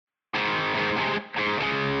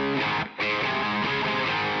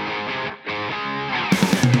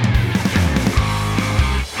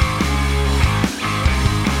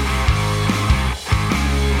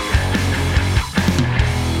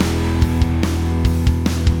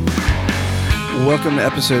Welcome to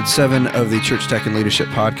episode 7 of the Church Tech and Leadership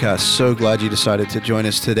Podcast. So glad you decided to join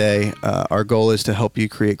us today. Our goal is to help you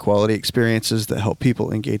create quality experiences that help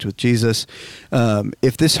people engage with Jesus.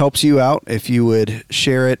 If this helps you out, if you would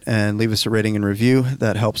share it and leave us a rating and review,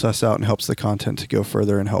 that helps us out and helps the content to go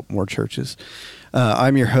further and help more churches.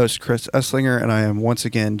 I'm your host, Chris Esslinger, and I am once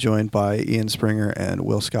again joined by Ian Springer and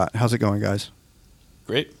Will Scott. How's it going, guys?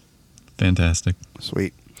 Great. Fantastic.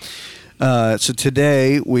 Sweet. So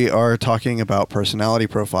today we are talking about personality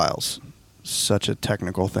profiles. Such a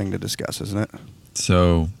technical thing to discuss, isn't it?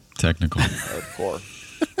 So technical. Hardcore.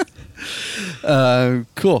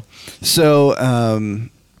 Cool. So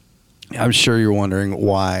I'm sure you're wondering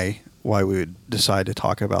why we would decide to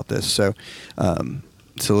talk about this. So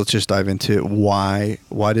let's just dive into it. Why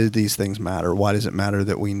do these things matter? Why does it matter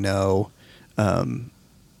that we know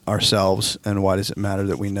ourselves, and why does it matter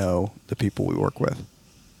that we know the people we work with?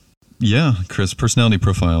 Yeah, Chris, personality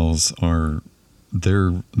profiles are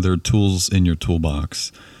they're tools in your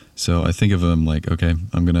toolbox. So I think of them like, okay,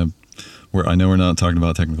 I know we're not talking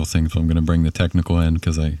about technical things, but I'm going to bring the technical in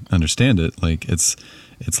because I understand it. Like it's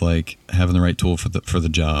like having the right tool for the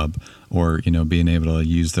job, or being able to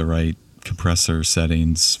use the right compressor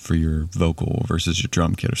settings for your vocal versus your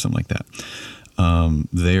drum kit or something like that.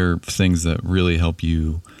 They're things that really help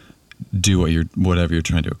you do whatever you're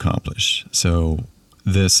trying to accomplish. So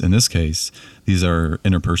in this case, these are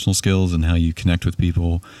interpersonal skills and how you connect with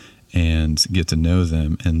people and get to know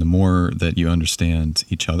them. And the more that you understand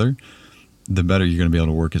each other, the better you're going to be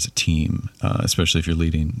able to work as a team, especially if you're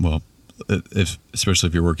leading. Well, especially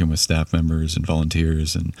if you're working with staff members and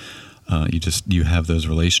volunteers, and you have those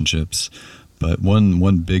relationships. But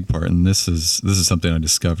one big part, and this is something I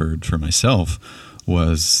discovered for myself,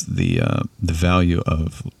 was the value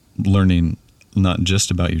of learning not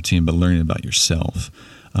just about your team, but learning about yourself,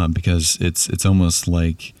 because it's almost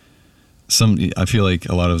like I feel like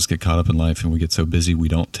a lot of us get caught up in life and we get so busy we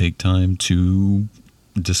don't take time to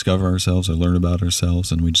discover ourselves or learn about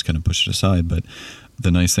ourselves, and we just kind of push it aside. But the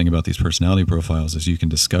nice thing about these personality profiles is you can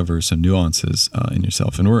discover some nuances in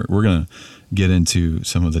yourself, and we're going to get into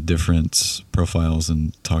some of the different profiles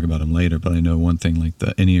and talk about them later. But I know one thing, like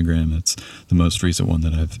the Enneagram, it's the most recent one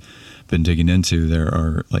that I've been digging into. There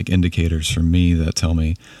are like indicators for me that tell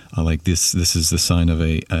me like this is the sign of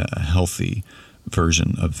a healthy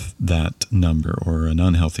version of that number, or an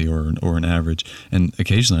unhealthy, or an average. And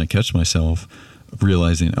occasionally I catch myself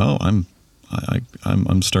realizing, I'm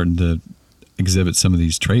starting to exhibit some of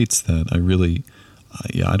these traits that I really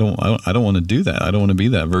I don't want to do that. I don't want to be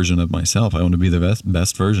that version of myself. I want to be the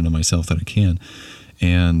best version of myself that I can.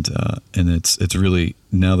 And it's really,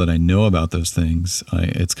 now that I know about those things,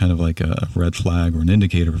 it's kind of like a red flag or an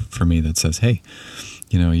indicator for me that says, hey,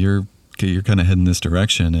 you're kind of heading this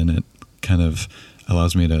direction, and it kind of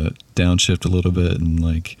allows me to downshift a little bit and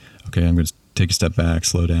like, okay, I'm going to take a step back,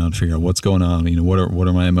 slow down, figure out what's going on. What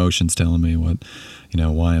are my emotions telling me?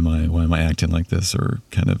 Why am I acting like this, or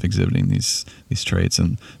kind of exhibiting these traits?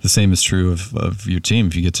 And the same is true of your team.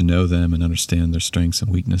 If you get to know them and understand their strengths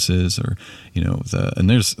and weaknesses, or and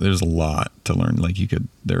there's a lot to learn. Like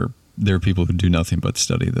there are people who do nothing but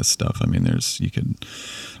study this stuff. I mean, there's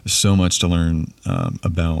so much to learn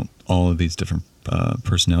about all of these different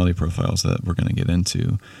personality profiles that we're going to get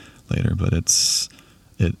into later. But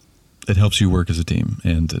it helps you work as a team,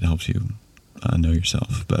 and it helps you know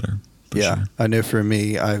yourself better. Yeah, sure. I know for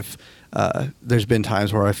me, there's been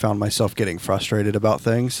times where I found myself getting frustrated about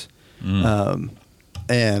things,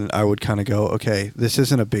 and I would kind of go, okay, this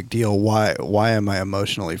isn't a big deal. Why am I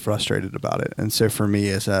emotionally frustrated about it? And so for me,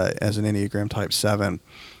 as an Enneagram Type 7,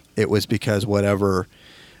 it was because whatever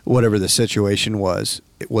the situation was,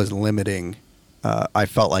 it was limiting. I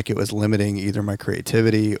felt like it was limiting either my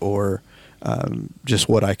creativity or just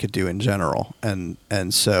what I could do in general. And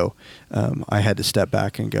so I had to step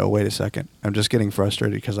back and go, wait a second, I'm just getting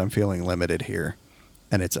frustrated because I'm feeling limited here,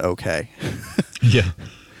 and it's okay. Yeah.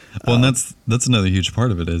 Well, and that's another huge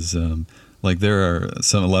part of it is like there are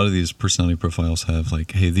a lot of these personality profiles have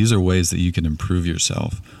like, hey, these are ways that you can improve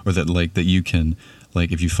yourself, or that you can,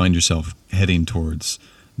 like, if you find yourself heading towards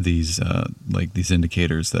these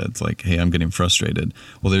indicators that it's like, hey, I'm getting frustrated.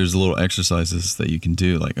 Well, there's little exercises that you can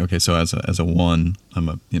do. Like, okay, so as a 1, I'm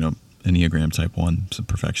a Enneagram Type 1, so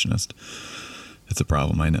perfectionist. It's a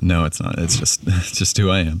problem. I know. No, it's not. It's just who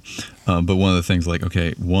I am. But one of the things, like,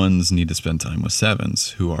 okay, 1s need to spend time with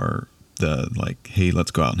 7s, who are like, hey,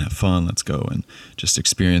 let's go out and have fun. Let's go and just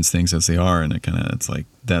experience things as they are. And it's like,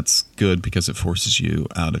 that's good because it forces you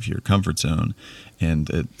out of your comfort zone, and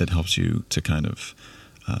it helps you to kind of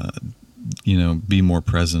be more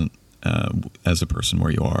present as a person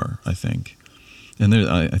where you are, I think. And there,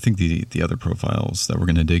 I think the other profiles that we're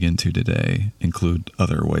going to dig into today include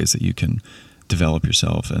other ways that you can develop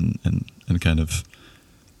yourself and kind of,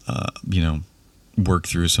 work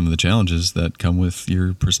through some of the challenges that come with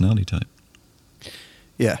your personality type.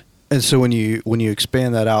 Yeah. And so when you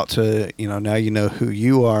expand that out to, now you know who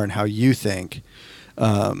you are and how you think,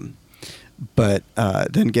 but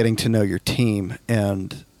then getting to know your team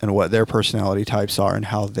and what their personality types are and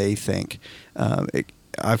how they think,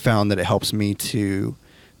 I found that it helps me to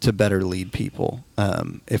better lead people.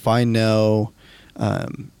 If I know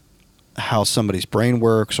how somebody's brain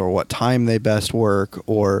works or what time they best work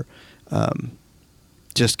or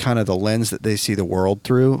just kind of the lens that they see the world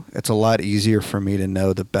through, it's a lot easier for me to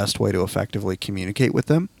know the best way to effectively communicate with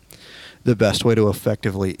them, the best way to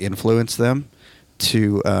effectively influence them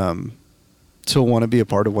to want to be a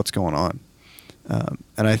part of what's going on.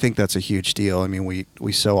 And I think that's a huge deal. I mean,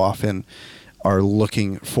 we so often are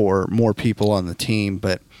looking for more people on the team,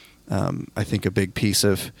 but I think a big piece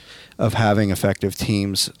of having effective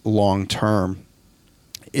teams long term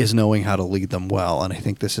is knowing how to lead them well. And I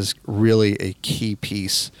think this is really a key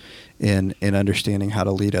piece in understanding how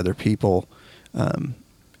to lead other people,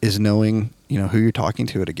 is knowing, who you're talking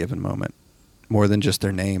to at a given moment, more than just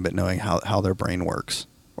their name, but knowing how their brain works,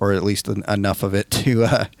 or at least enough of it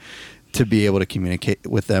to be able to communicate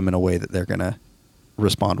with them in a way that they're going to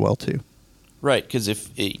respond well to. Right, because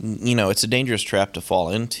it's a dangerous trap to fall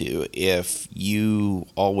into if you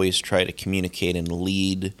always try to communicate and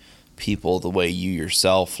lead people the way you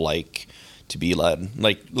yourself like to be led.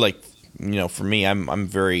 Like for me, I'm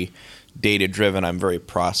very data driven. I'm very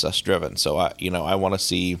process driven. So I want to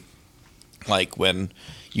see, like, when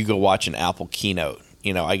you go watch an Apple keynote,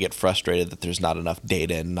 I get frustrated that there's not enough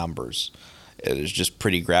data and numbers. It's just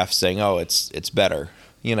pretty graphs saying, oh, it's better,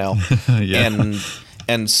 Yeah.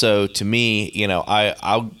 And so to me,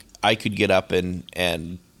 I could get up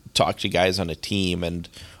and talk to guys on a team, and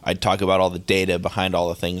I'd talk about all the data behind all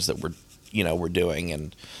the things that we're doing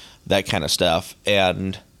and that kind of stuff.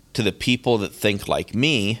 And to the people that think like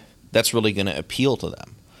me, that's really going to appeal to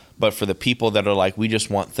them. But for the people that are like, we just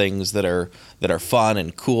want things that are fun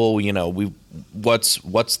and cool,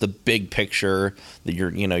 what's the big picture, that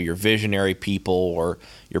your visionary people, or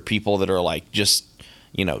your people that are like, just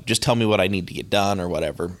tell me what I need to get done or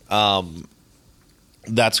whatever.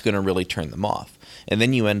 That's going to really turn them off. And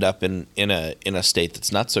then you end up in a state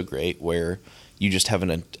that's not so great, where you just have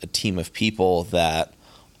a team of people that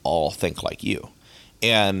all think like you.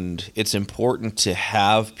 And it's important to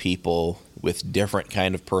have people with different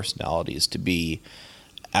kind of personalities to be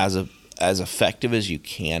as effective as you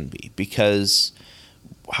can be, because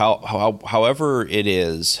however it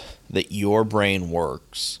is that your brain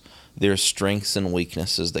works, there's strengths and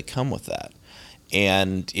weaknesses that come with that.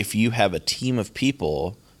 And if you have a team of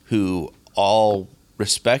people who all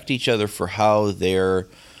respect each other for how their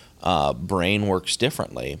brain works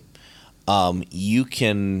differently, you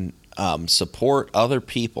can support other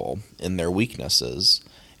people in their weaknesses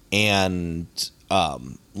and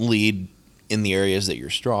lead in the areas that you're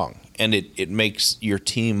strong. And it makes your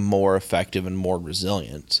team more effective and more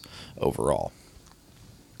resilient overall.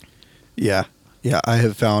 Yeah. Yeah, I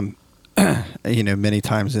have found many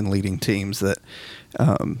times in leading teams that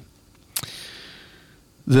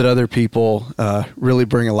other people really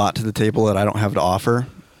bring a lot to the table that I don't have to offer.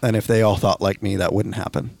 And if they all thought like me, that wouldn't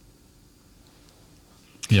happen.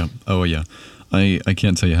 Yeah. Oh, yeah. I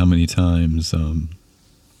can't tell you how many times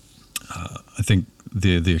I think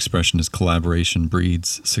the expression is collaboration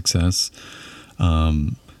breeds success.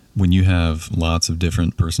 When you have lots of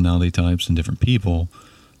different personality types and different people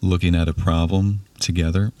looking at a problem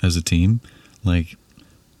together as a team,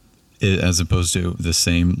 as opposed to the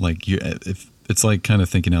same, if it's like kind of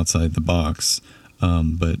thinking outside the box,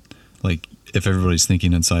 but like if everybody's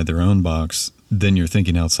thinking inside their own box, then you're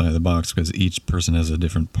thinking outside the box, because each person has a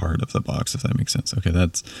different part of the box, if that makes sense. Okay,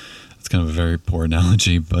 that's kind of a very poor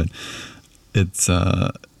analogy, but it's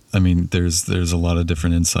there's a lot of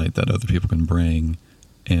different insight that other people can bring.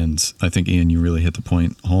 And I think, Ian, you really hit the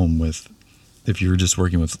point home with, if you're just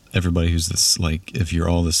working with everybody who's this, if you're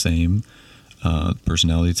all the same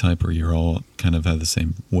personality type, or you're all kind of have the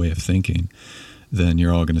same way of thinking, then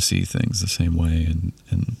you're all going to see things the same way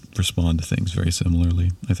and respond to things very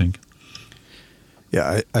similarly, I think.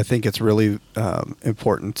 Yeah, I think it's really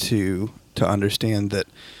important to understand that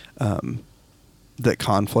that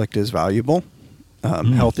conflict is valuable.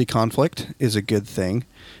 Healthy conflict is a good thing.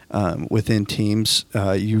 Within teams,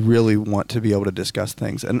 you really want to be able to discuss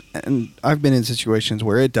things. And I've been in situations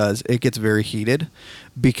where it gets very heated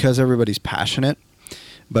because everybody's passionate.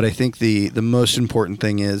 But I think the most important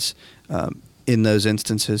thing is in those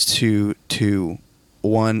instances to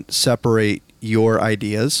one, separate your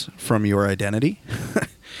ideas from your identity.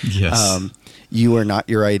 Yes. You are not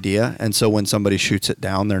your idea, and so when somebody shoots it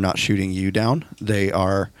down, they're not shooting you down. They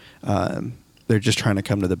are they're just trying to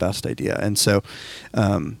come to the best idea. And so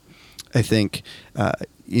I think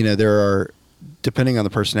there are, depending on the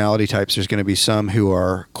personality types, there's going to be some who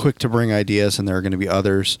are quick to bring ideas, and there are going to be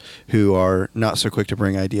others who are not so quick to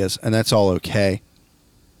bring ideas, and that's all okay.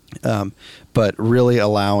 But really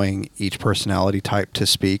allowing each personality type to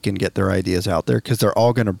speak and get their ideas out there, because they're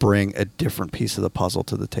all going to bring a different piece of the puzzle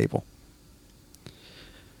to the table.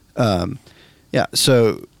 So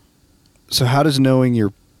how does knowing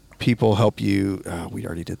your people help you? We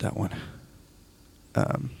already did that one.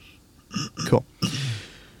 Cool.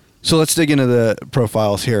 So let's dig into the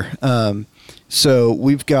profiles here. So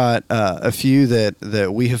we've got a few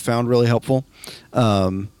that we have found really helpful,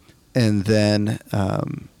 and then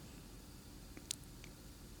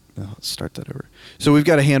let's start that over. So we've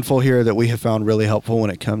got a handful here that we have found really helpful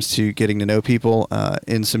when it comes to getting to know people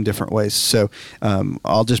in some different ways. So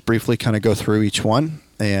I'll just briefly kind of go through each one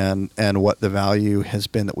and what the value has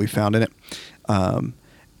been that we found in it, and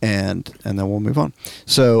then we'll move on.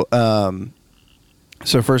 So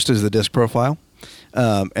first is the DISC profile,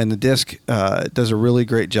 and the DISC does a really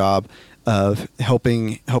great job of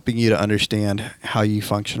helping you to understand how you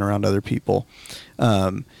function around other people.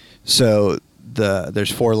 So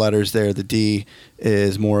there's 4 letters there. The D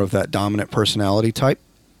is more of that dominant personality type.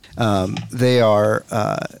 They are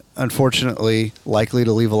unfortunately likely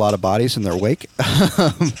to leave a lot of bodies in their wake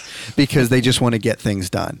because they just want to get things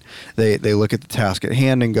done. They look at the task at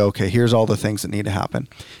hand and go, okay, here's all the things that need to happen.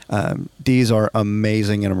 Ds are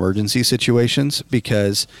amazing in emergency situations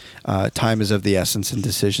because time is of the essence and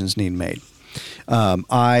decisions need made.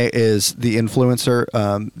 I is the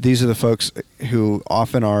influencer. These are the folks who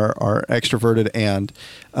often are extroverted and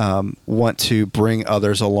want to bring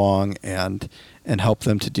others along and help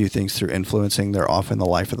them to do things through influencing. They're often the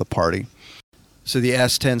life of the party. So the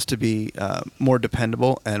S tends to be more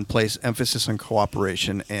dependable and place emphasis on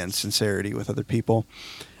cooperation and sincerity with other people.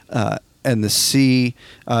 And the C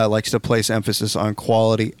likes to place emphasis on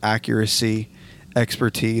quality, accuracy,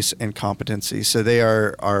 expertise, and competency. So they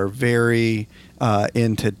are very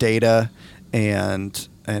into data and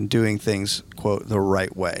doing things, quote, the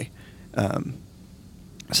right way.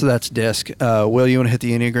 So that's DISC. Will, you want to hit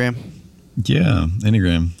the Enneagram? Yeah,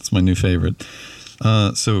 Enneagram. It's my new favorite.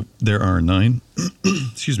 So there are 9,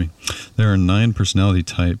 excuse me, there are 9 personality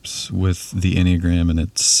types with the Enneagram, and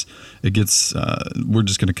we're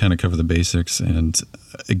just going to kind of cover the basics. And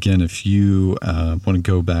again, if you want to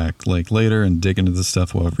go back like later and dig into this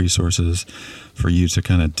stuff, we'll have resources for you to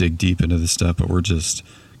kind of dig deep into this stuff, but we're just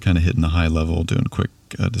kind of hitting the high level, doing quick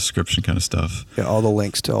description kind of stuff. Yeah, all the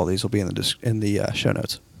links to all these will be in the show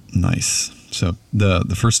notes. Nice. So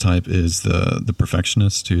the first type is the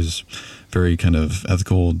perfectionist, who's very kind of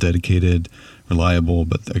ethical, dedicated, reliable,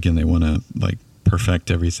 but again, they want to like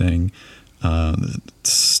perfect everything.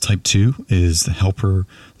 Type 2 is the helper.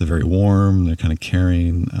 They're very warm. They're kind of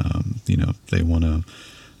caring. They want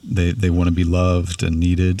to be loved and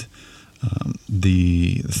needed.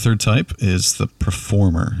 The third type is the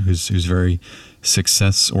performer, who's very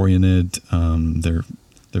success oriented.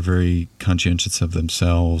 They're very conscientious of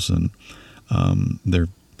themselves, and they're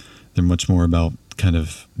much more about kind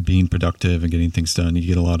of being productive and getting things done. You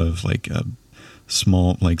get a lot of like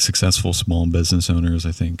small, like successful small business owners,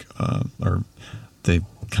 I think, they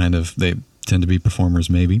tend to be performers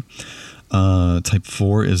maybe. Type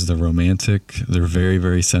 4 is the romantic. They're very,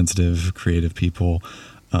 very sensitive, creative people.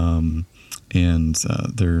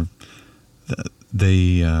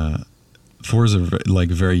 Fours are like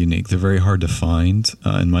very unique. They're very hard to find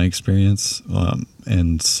in my experience,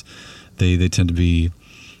 and they tend to be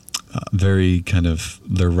very kind of,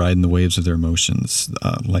 they're riding the waves of their emotions,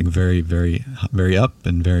 like very, very, very up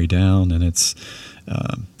and very down, and it's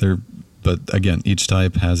but again, each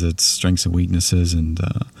type has its strengths and weaknesses, and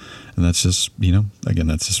that's just, again,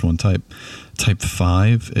 that's just one type. Type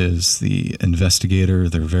 5 is the investigator.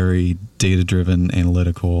 They're very data-driven,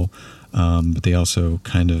 analytical, but they also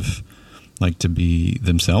kind of like to be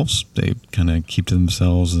themselves. They kind of keep to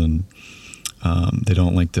themselves, and they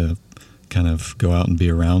don't like to kind of go out and be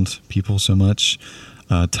around people so much.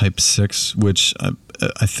 Type 6, which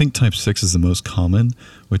I think type 6 is the most common,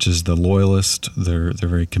 which is the loyalist. They're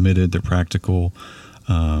very committed. They're practical,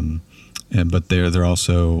 but they're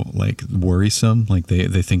also like worrisome. Like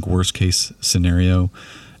they think worst case scenario,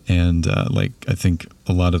 and like I think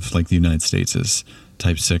a lot of like the United States is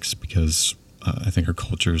type 6 because I think our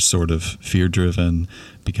culture is sort of fear driven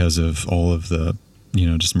because of all of the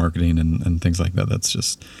just marketing and things like that. That's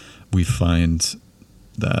just, we find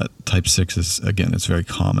that type 6 is, again, it's very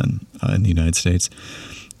common in the United States.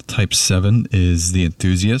 Type 7 is the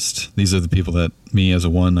enthusiast. These are the people that me as a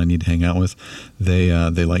 1 I need to hang out with. They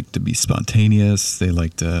like to be spontaneous. They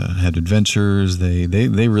like to have adventures. They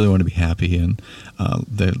really want to be happy, and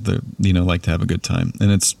they like to have a good time.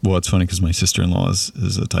 And it's funny because my sister-in-law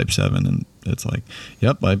is a type 7, and it's like,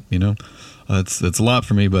 yep, it's a lot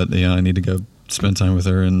for me, but I need to go spend time with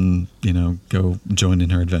her and go join in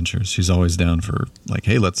her adventures. She's always down for like,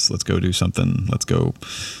 hey, let's go do something. Let's go,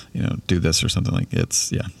 do this or something. Like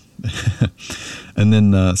it's And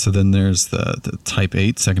then so then there's the type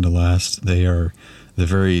 8, second to last. They're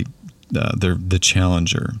the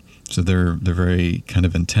challenger. So they're very kind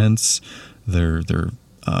of intense.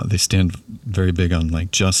 They stand very big on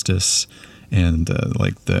like justice, and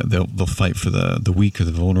they'll fight for the weak or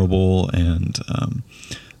the vulnerable, and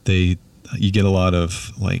you get a lot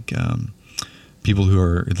of like people who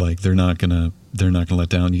are like they're not gonna let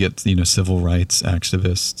down. You get civil rights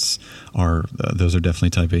activists those are definitely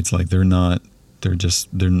type 8s. Like they're not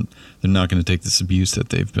gonna take this abuse that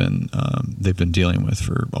they've been dealing with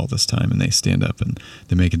for all this time, and they stand up and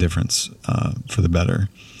they make a difference for the better.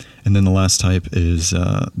 And then the last type is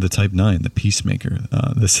the type 9, the peacemaker.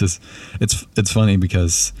 It's funny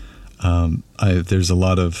because there's a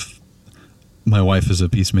lot of, my wife is a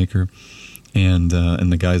peacemaker, and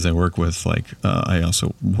the guys I work with, like I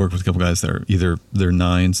also work with a couple guys that are either they're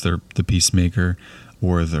 9s, they're the peacemaker,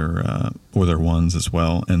 or they're 1s as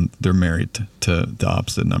well, and they're married to the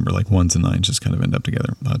opposite number. Like 1s and 9s just kind of end up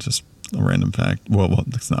together. Just a random fact. Well,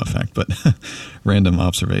 it's not a fact, but random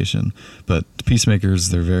observation. But peacemakers,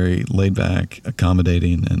 they're very laid back,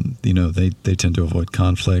 accommodating, and they tend to avoid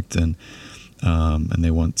conflict, and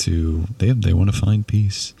they want to find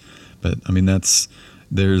peace. But I mean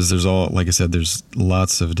there's all, like I said, there's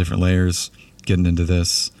lots of different layers getting into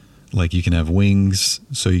this. Like you can have wings,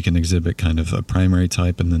 so you can exhibit kind of a primary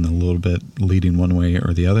type and then a little bit leading one way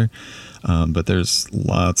or the other. But there's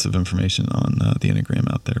lots of information on the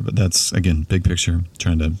Enneagram out there. But that's, again, big picture,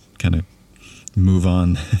 trying to kind of move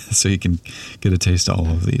on so you can get a taste of all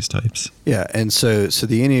of these types. Yeah, and so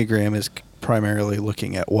the Enneagram is primarily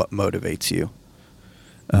looking at what motivates you.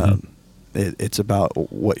 It's about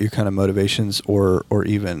what your kind of motivations or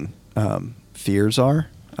even fears are.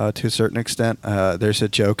 To a certain extent, there's a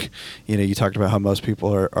joke. You talked about how most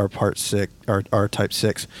people are part 6 are type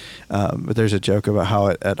 6, but there's a joke about how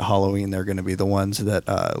at Halloween they're going to be the ones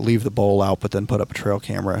that leave the bowl out, but then put up a trail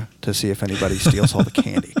camera to see if anybody steals all the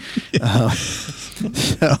candy.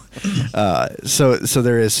 So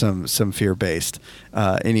there is some fear based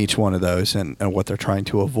in each one of those, and what they're trying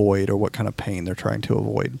to avoid or what kind of pain they're trying to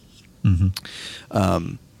avoid.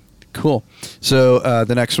 Mm-hmm. Cool. So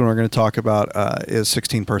the next one we're going to talk about is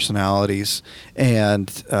 16 personalities, and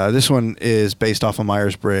this one is based off of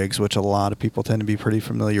Myers-Briggs, which a lot of people tend to be pretty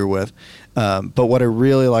familiar with. But what I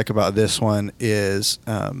really like about this one is,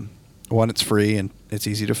 one, it's free and it's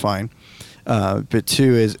easy to find. But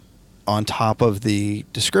two is, on top of the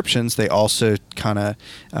descriptions, they also kind of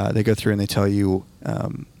they go through and they tell you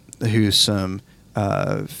who some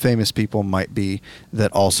famous people might be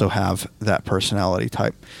that also have that personality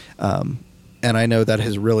type. And I know that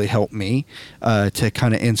has really helped me to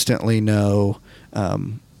kind of instantly know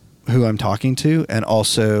who I'm talking to, and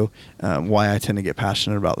also why I tend to get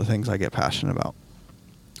passionate about the things I get passionate about.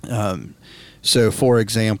 So, for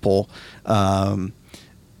example, I'm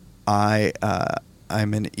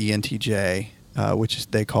an ENTJ, which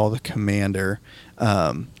they call the commander,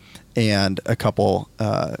 and a couple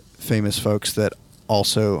famous folks that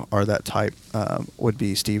also are that type would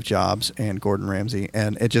be Steve Jobs and Gordon Ramsay,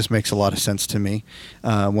 and it just makes a lot of sense to me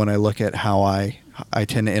when I look at how I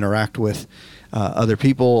tend to interact with other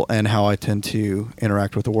people and how I tend to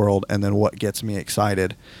interact with the world, and then what gets me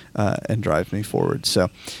excited and drives me forward. So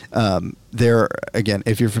there, again,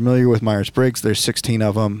 if you're familiar with Myers-Briggs, there's 16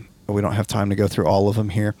 of them. We don't have time to go through all of them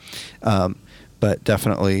here, but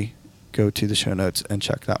definitely go to the show notes and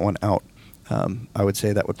check that one out. I would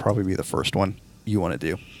say that would probably be the first one you want to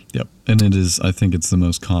do. Yep. And it is, I think it's the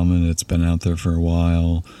most common. It's been out there for a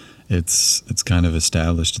while. It's kind of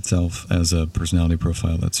established itself as a personality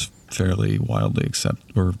profile that's fairly wildly accepted.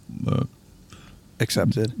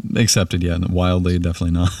 Accepted, yeah. Wildly,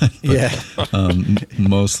 definitely not. But, yeah.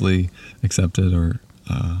 Mostly accepted, or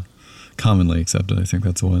commonly accepted. I think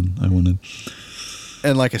that's the one I wanted.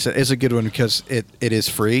 And like I said, it's a good one because it is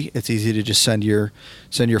free. It's easy to just send your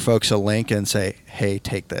folks a link and say, hey,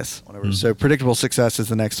 take this. Whatever. Mm-hmm. So Predictable Success is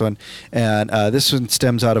the next one. And this one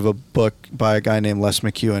stems out of a book by a guy named Les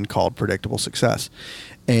McEwen called Predictable Success.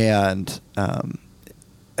 And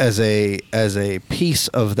as a piece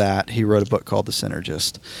of that, he wrote a book called The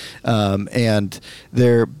Synergist, and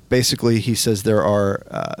there basically he says there are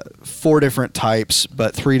 4 different types,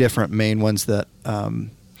 but 3 different main ones that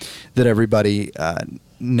that everybody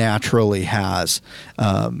naturally has,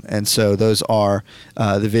 and so those are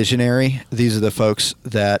the visionary. These are the folks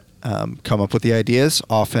that come up with the ideas,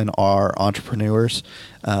 often are entrepreneurs.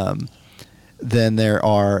 Then there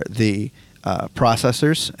are the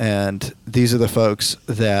processors, and these are the folks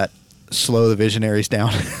that slow the visionaries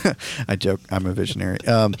down. I joke, I'm a visionary.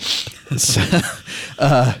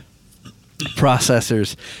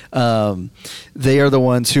 Processors, they are the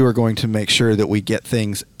ones who are going to make sure that we get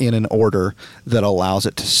things in an order that allows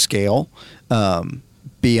it to scale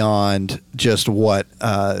beyond just what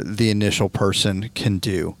the initial person can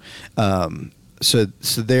do. So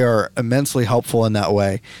they are immensely helpful in that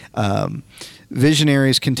way.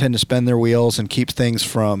 Visionaries can tend to spin their wheels and keep things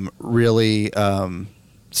from really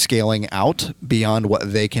scaling out beyond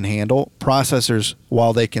what they can handle. Processors,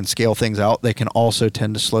 while they can scale things out, they can also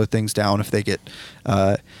tend to slow things down if they get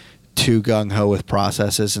too gung-ho with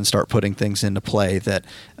processes and start putting things into play that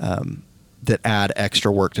add extra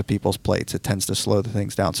work to people's plates. It tends to slow the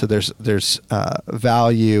things down. So there's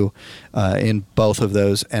value in both of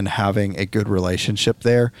those, and having a good relationship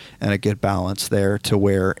there and a good balance there to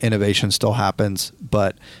where innovation still happens,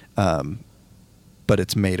 but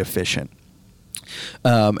it's made efficient.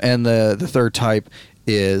 And the third type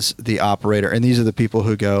is the operator, and these are the people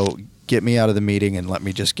who go, get me out of the meeting and let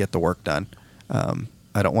me just get the work done.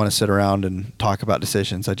 I don't want to sit around and talk about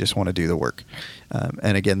decisions. I just want to do the work.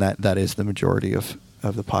 And again, that is the majority of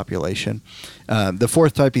the population. The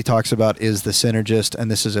fourth type he talks about is the synergist,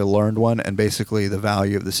 and this is a learned one. And basically, the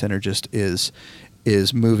value of the synergist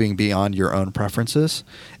is moving beyond your own preferences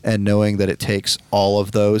and knowing that it takes all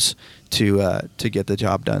of those to get the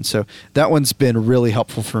job done. So that one's been really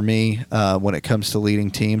helpful for me when it comes to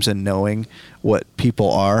leading teams and knowing what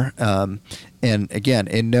people are. And again,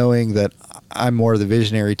 in knowing that I'm more of the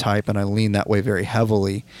visionary type and I lean that way very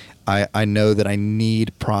heavily, I know that I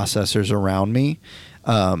need processors around me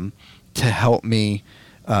to help me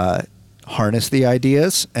harness the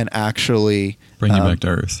ideas and actually bring you back to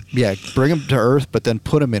earth. Yeah, bring them to earth, but then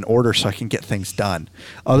put them in order so I can get things done.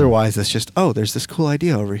 Otherwise, it's just, there's this cool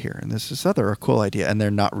idea over here, and there's this other cool idea, and they're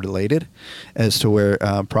not related. As to where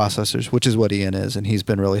processors, which is what Ian is, and he's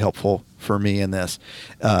been really helpful for me in this,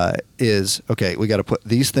 is, okay, we got to put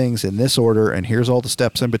these things in this order, and here's all the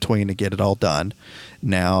steps in between to get it all done.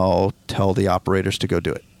 Now tell the operators to go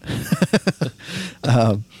do it.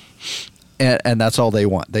 And that's all they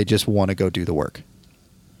want. They just want to go do the work.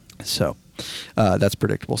 So that's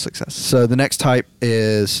predictable success. So the next type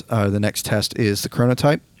is, the next test is the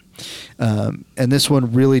chronotype. And this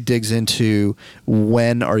one really digs into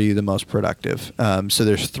when are you the most productive. So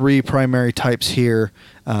there's 3 primary types here,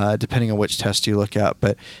 depending on which test you look at.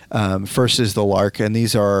 But first is the Lark, and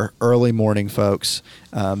these are early morning folks.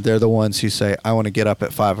 They're the ones who say, I want to get up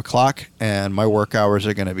at 5 o'clock, and my work hours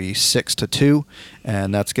are going to be 6 to 2,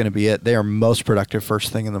 and that's going to be it. They are most productive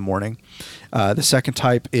first thing in the morning. The second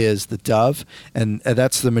type is the Dove, and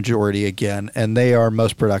that's the majority again, and they are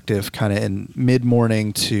most productive kind of in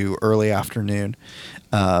mid-morning to early afternoon.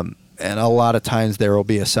 And a lot of times there will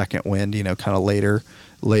be a second wind, kind of later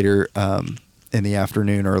in the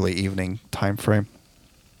afternoon, early evening time frame.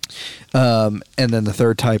 And then the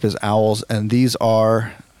third type is Owls, and these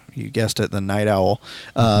are, you guessed it, the night owl.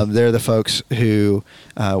 They're the folks who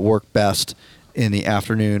work best in the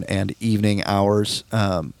afternoon and evening hours.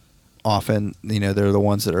 Often, they're the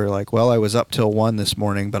ones that are like, well, I was up till 1 this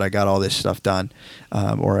morning, but I got all this stuff done,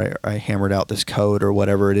 or I hammered out this code or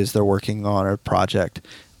whatever it is they're working on, or project.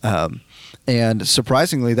 And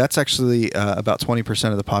surprisingly, that's actually about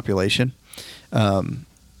 20% of the population.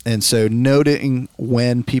 And so noting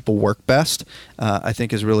when people work best, I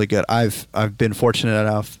think is really good. I've been fortunate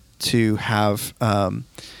enough to have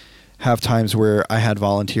times where I had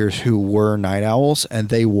volunteers who were night owls, and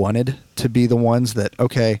they wanted to be the ones that,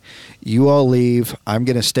 okay, you all leave, I'm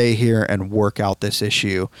going to stay here and work out this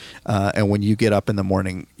issue. And when you get up in the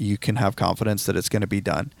morning, you can have confidence that it's going to be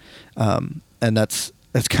done. And that's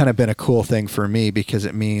kind of been a cool thing for me, because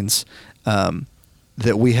it means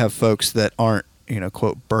that we have folks that aren't,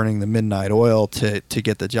 quote, burning the midnight oil to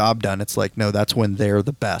get the job done. It's like, no, that's when they're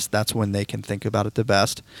the best. That's when they can think about it the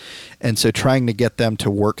best. And so trying to get them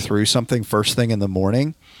to work through something first thing in the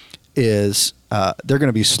morning is, they're going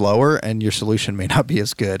to be slower, and your solution may not be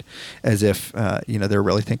as good as if, they're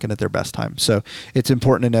really thinking at their best time. So it's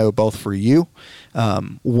important to know both for you,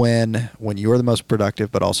 when you're the most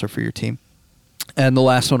productive, but also for your team. And the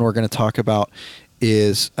last one we're going to talk about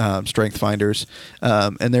is Strength Finders,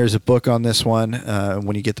 and there's a book on this one.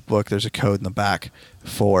 When you get the book, there's a code in the back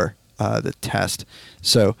for the test.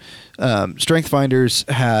 So Strength Finders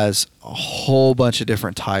has a whole bunch of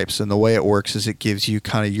different types, and the way it works is it gives you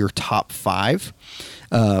kind of your top 5.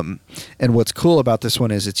 And what's cool about this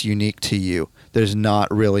one is it's unique to you. There's not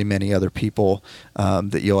really many other people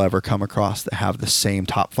that you'll ever come across that have the same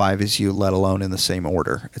top 5 as you, let alone in the same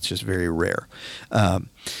order. It's just very rare.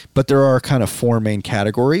 But there are kind of 4 main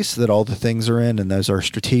categories that all the things are in, and those are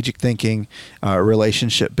strategic thinking,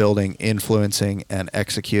 relationship building, influencing, and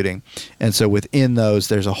executing. And so within those,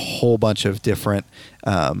 there's a whole bunch of different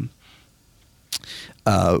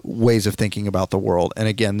ways of thinking about the world. And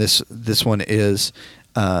again, this one is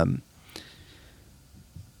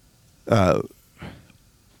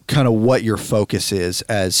kind of what your focus is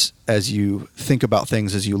as you think about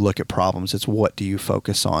things, as you look at problems. It's what do you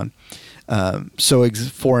focus on? So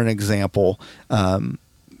for an example,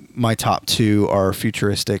 my top 2 are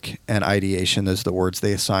futuristic and ideation. Those are the words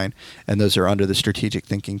they assign, and those are under the strategic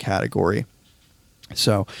thinking category.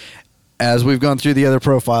 So as we've gone through the other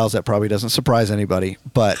profiles, that probably doesn't surprise anybody,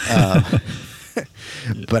 but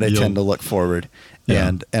but I tend to look forward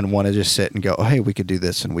and want to just sit and go, oh, hey, we could do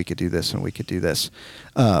this, and we could do this, and we could do this.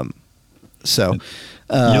 You'll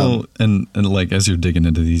like as you're digging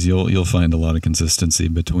into these, you'll find a lot of consistency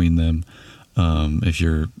between them. If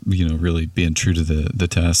you're really being true to the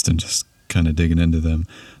test and just kind of digging into them.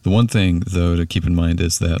 The one thing though to keep in mind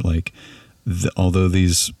is that although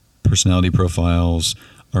these personality profiles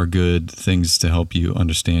are good things to help you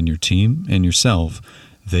understand your team and yourself,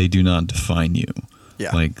 they do not define you.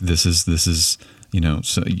 Yeah. Like this is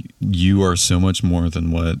so you are so much more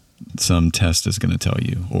than what some test is going to tell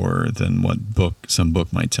you, or than what some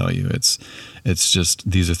book might tell you. It's just,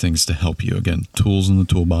 these are things to help you. Again, tools in the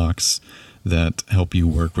toolbox that help you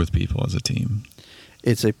work with people as a team.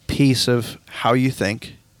 It's a piece of how you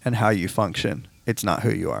think and how you function. It's not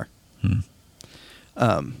who you are.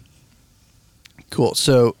 Cool.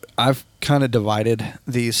 So I've kind of divided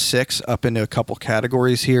these 6 up into a couple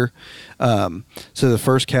categories here. So the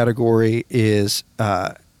first category is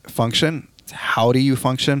function. How do you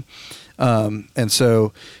function? And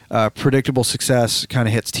so predictable success kind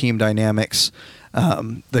of hits team dynamics.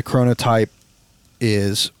 The chronotype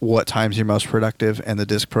is what times you're most productive, and the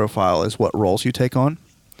disc profile is what roles you take on.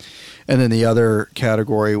 And then the other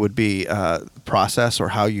category would be process, or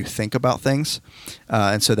how you think about things.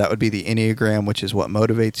 And so that would be the Enneagram, which is what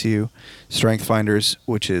motivates you. Strength Finders,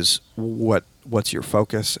 which is what's your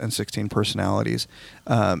focus, and 16 personalities.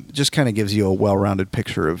 Just kind of gives you a well-rounded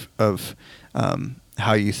picture of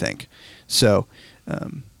how you think. So,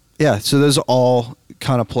 so those all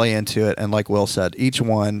kind of play into it. And like Will said, each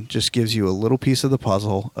one just gives you a little piece of the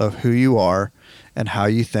puzzle of who you are and how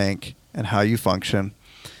you think and how you function.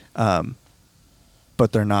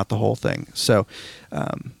 But they're not the whole thing. So,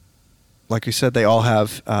 like we said, they all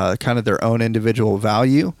have kind of their own individual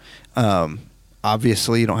value.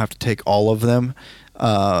 Obviously, you don't have to take all of them,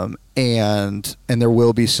 and there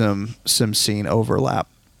will be some scene overlap.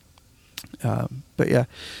 But yeah,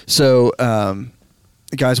 so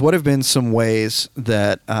guys, what have been some ways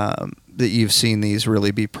that you've seen these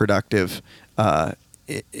really be productive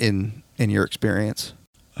in your experience?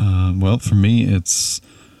 Well, for me, it's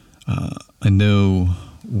I know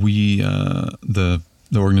we the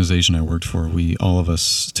organization I worked for, all of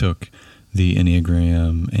us took the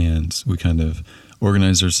Enneagram, and we kind of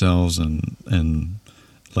organized ourselves and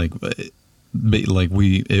it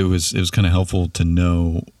was kind of helpful to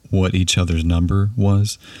know what each other's number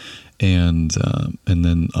was, and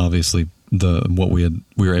then obviously we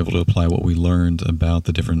were able to apply what we learned about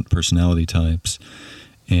the different personality types,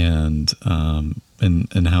 and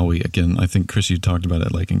how we, again, I think Chris, you talked about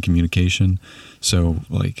it in communication. So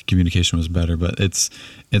communication was better, but it's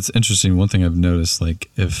interesting. One thing I've noticed,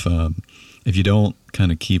 if you don't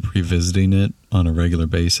kind of keep revisiting it on a regular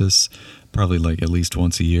basis, probably at least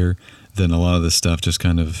once a year, then a lot of this stuff just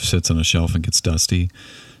kind of sits on a shelf and gets dusty.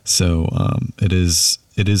 So it is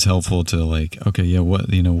helpful to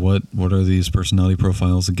what are these personality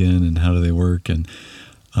profiles again, and how do they work? And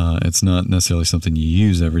it's not necessarily something you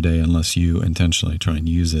use every day unless you intentionally try and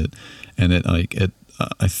use it. And the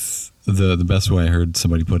best way I heard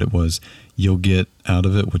somebody put it was, you'll get out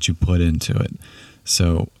of it what you put into it.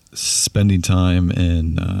 So spending time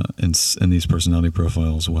in these personality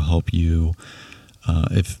profiles will help you.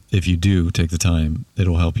 If you do take the time,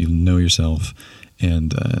 it'll help you know yourself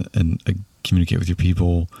and communicate with your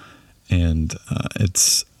people. And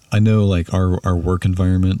I know our work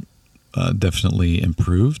environment definitely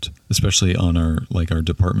improved, especially on our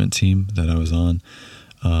department team that I was on.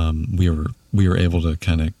 we were able to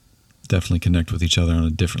kind of definitely connect with each other on a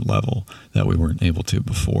different level that we weren't able to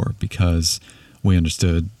before, because we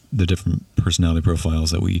understood the different personality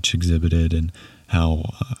profiles that we each exhibited and how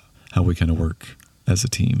we kind of work as a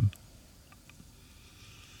team.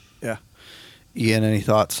 Yeah. Ian, any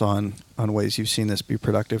thoughts on ways you've seen this be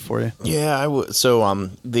productive for you? Yeah, I was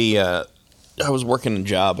working a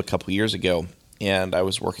job a couple years ago, and I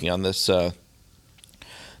was working on this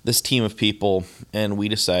team of people, and we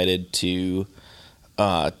decided to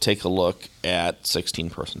take a look at 16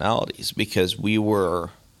 personalities, because we were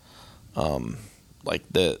like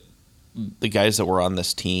the guys that were on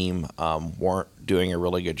this team weren't doing a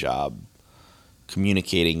really good job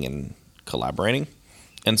communicating and collaborating.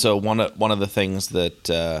 And so one of the things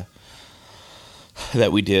that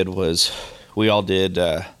we did was we all did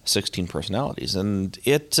 16 personalities, and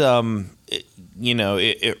it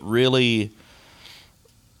really,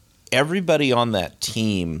 everybody on that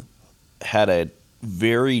team had a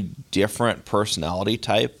very different personality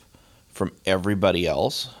type from everybody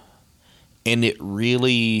else, and it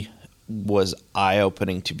really was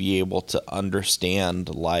eye-opening to be able to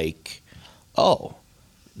understand, like, oh,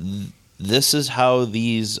 this is how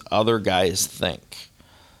these other guys think.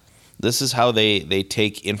 This is how they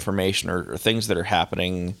take information or things that are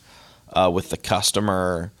happening with the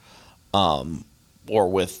customer or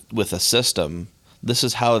with a system. This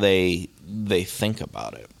is how they think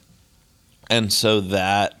about it. And so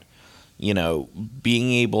that,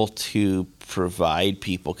 being able to provide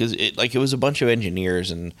people, because it was a bunch of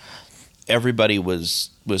engineers and everybody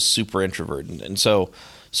was super introverted, and so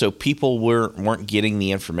people weren't getting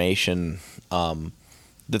the information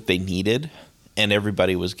that they needed, and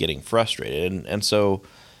everybody was getting frustrated. And so,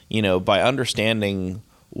 by understanding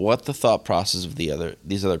what the thought process of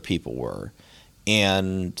these other people were,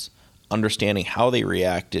 and understanding how they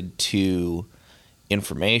reacted to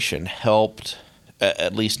information, helped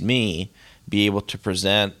at least me be able to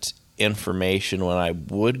present information when I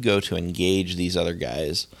would go to engage these other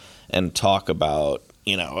guys and talk about,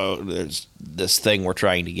 there's this thing we're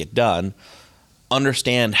trying to get done,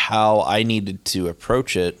 understand how I needed to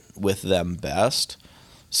approach it with them best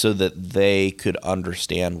so that they could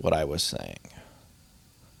understand what I was saying.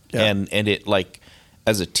 Yeah. And it, like,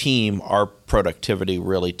 as a team, our productivity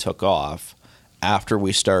really took off after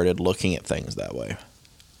we started looking at things that way.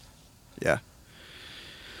 Yeah.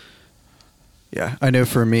 Yeah. I know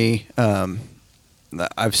for me,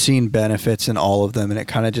 I've seen benefits in all of them, and it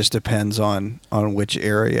kind of just depends on which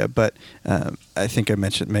area. But I think I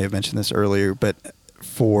may have mentioned this earlier, but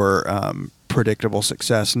for predictable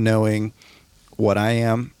success, knowing what I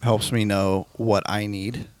am helps me know what I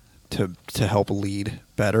need to help lead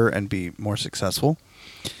better and be more successful.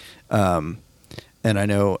 And I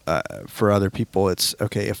know for other people, it's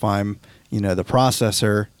okay if I'm, the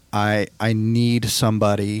processor, I need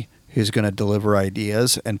somebody who's going to deliver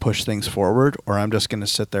ideas and push things forward, or I'm just going to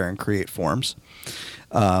sit there and create forms.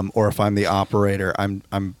 Or if I'm the operator,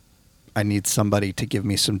 I need somebody to give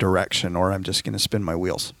me some direction, or I'm just going to spin my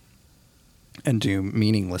wheels and do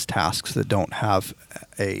meaningless tasks that don't have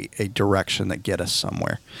a direction that get us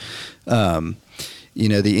somewhere. The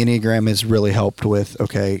Enneagram has really helped with,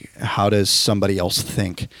 okay, how does somebody else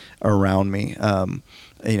think around me?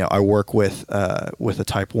 I work with a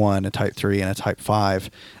type 1, a type 3, and a type 5.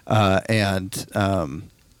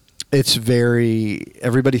 It's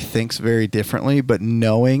everybody thinks very differently, but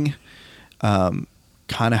knowing kind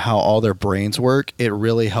of how all their brains work, it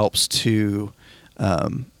really helps to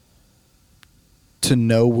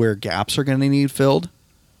know where gaps are going to need filled.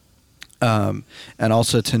 And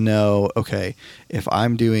also to know, okay, if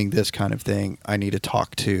I'm doing this kind of thing, I need to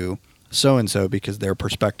talk to so-and-so because their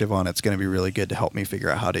perspective on it's going to be really good to help me figure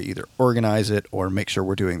out how to either organize it or make sure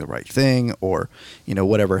we're doing the right thing, or,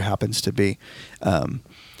 whatever it happens to be. I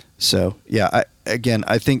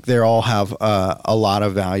think they all have a lot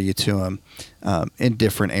of value to them in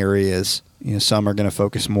different areas. Some are going to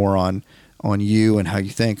focus more on you and how you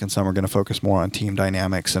think, and some are going to focus more on team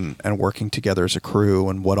dynamics and working together as a crew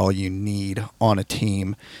and what all you need on a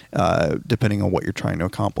team, depending on what you're trying to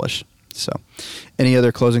accomplish. So, any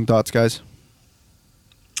other closing thoughts, guys?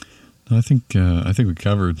 I think we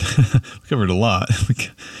covered a lot.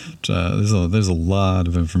 There's a lot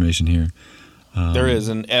of information here. There is,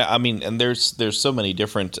 and there's so many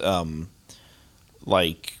different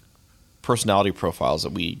like personality profiles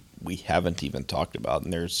that we haven't even talked about,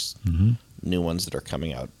 and there's new ones that are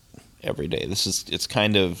coming out every day. It's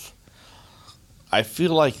kind of, I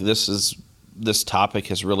feel like this topic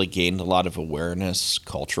has really gained a lot of awareness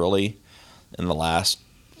culturally in the last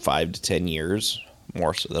 5 to 10 years,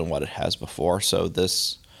 more so than what it has before. So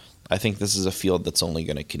this, I think this is a field that's only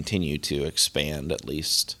going to continue to expand, at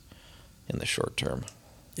least in the short term.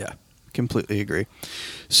 Yeah, completely agree.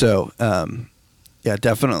 So, yeah,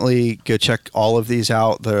 definitely go check all of these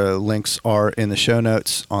out. The links are in the show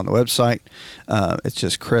notes on the website. It's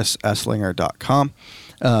just chrisesslinger.com.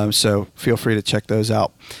 So feel free to check those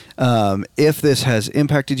out. If this has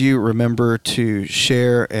impacted you, remember to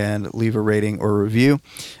share and leave a rating or review.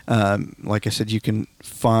 Like I said, you can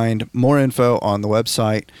find more info on the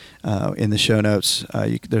website in the show notes.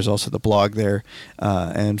 There's also the blog there.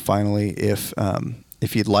 And finally, if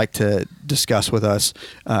you'd like to discuss with us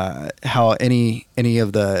how any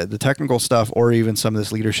of the technical stuff or even some of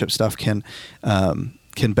this leadership stuff can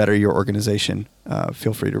better your organization,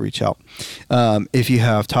 feel free to reach out. If you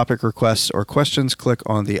have topic requests or questions, click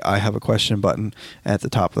on the I Have a Question button at the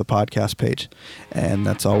top of the podcast page. And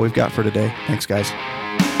that's all we've got for today. Thanks, guys.